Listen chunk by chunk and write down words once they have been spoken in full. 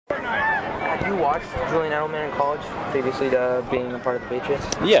Did you watch Julian Edelman in college previously to being a part of the Patriots?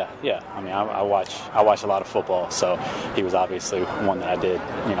 Yeah. I mean, I watch a lot of football, so he was obviously one that I did,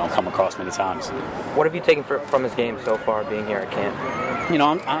 come across many times. What have you taken from his game so far being here at camp?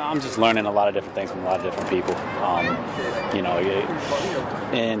 I'm just learning a lot of different things from a lot of different people.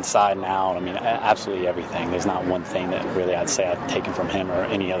 Inside and out, I mean, absolutely everything. There's not one thing that really I'd say I've taken from him or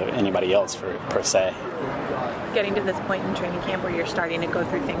anybody else per se. Getting to this point in training camp where you're starting to go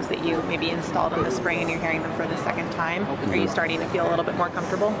through things that you maybe installed in the spring and you're hearing them for the second time, are you starting to feel a little bit more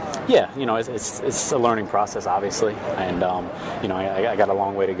comfortable? Yeah, it's a learning process, obviously, and I got a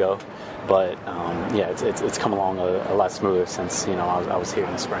long way to go, but it's come along a lot smoother since I was here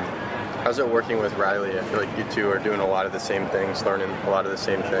in the spring. How's it working with Riley? I feel like you two are doing a lot of the same things, learning a lot of the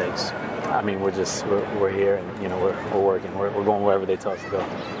same things. I mean, we're here, and we're working. We're going wherever they tell us to go.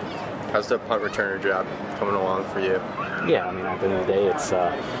 How's the punt returner job coming along for you? Yeah, I mean, at the end of the day, it's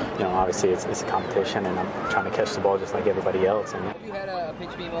obviously it's a competition, and I'm trying to catch the ball just like everybody else. And you had a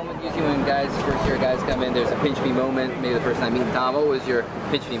pinch me moment. Usually when first year guys come in, there's a pinch me moment. Maybe the first time meeting Tom. What was your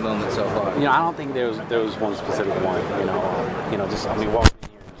pinch me moment so far? I don't think there was one specific one. Just walking in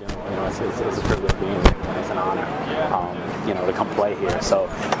here in general. It's a privilege being here, and it's an honor. To come play here. So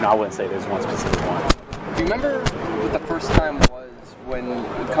I wouldn't say there's one specific one. Do you remember what the first time was when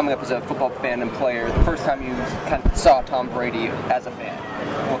coming up as a football fan and player? The first time you kind of saw Tom Brady as a fan,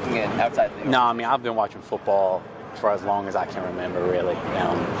 looking in outside the. No, I mean I've been watching football for as long as I can remember, really.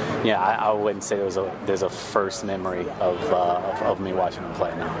 I wouldn't say there's a first memory of me watching him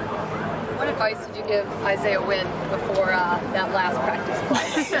play now. What advice did you give Isaiah Wynn before that last practice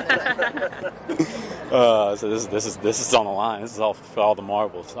play? So this is on the line. This is all for all the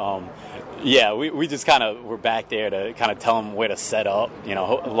marbles. We just kind of were back there to kind of tell him where to set up.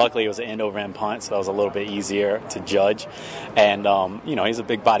 Luckily it was an end-over-end punt, so that was a little bit easier to judge. And he's a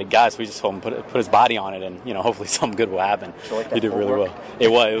big-bodied guy, so we just told him put his body on it, and hopefully something good will happen. So he did really well.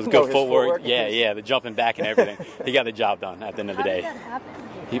 It was good footwork. Yeah, the jumping back and everything. He got the job done at the end of the day. How did that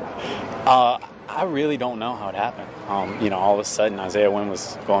happen? I really don't know how it happened. All of a sudden Isaiah Wynn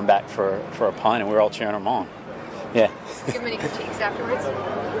was going back for a punt, and we were all cheering him on. Yeah. Did you give him any critiques afterwards?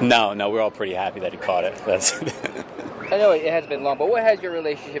 No, we're all pretty happy that he caught it. I know it has been long, but what has your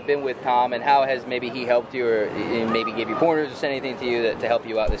relationship been with Tom, and how has maybe he helped you, or maybe gave you pointers or said anything to you to help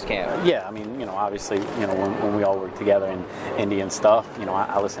you out this camp? Yeah, I mean, obviously, when we all work together in Indy and stuff,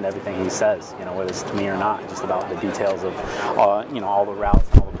 I listen to everything he says, whether it's to me or not, just about the details of, all the routes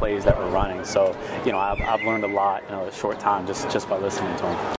and all the plays that we're running. So, I've learned a lot in a short time just by listening to him.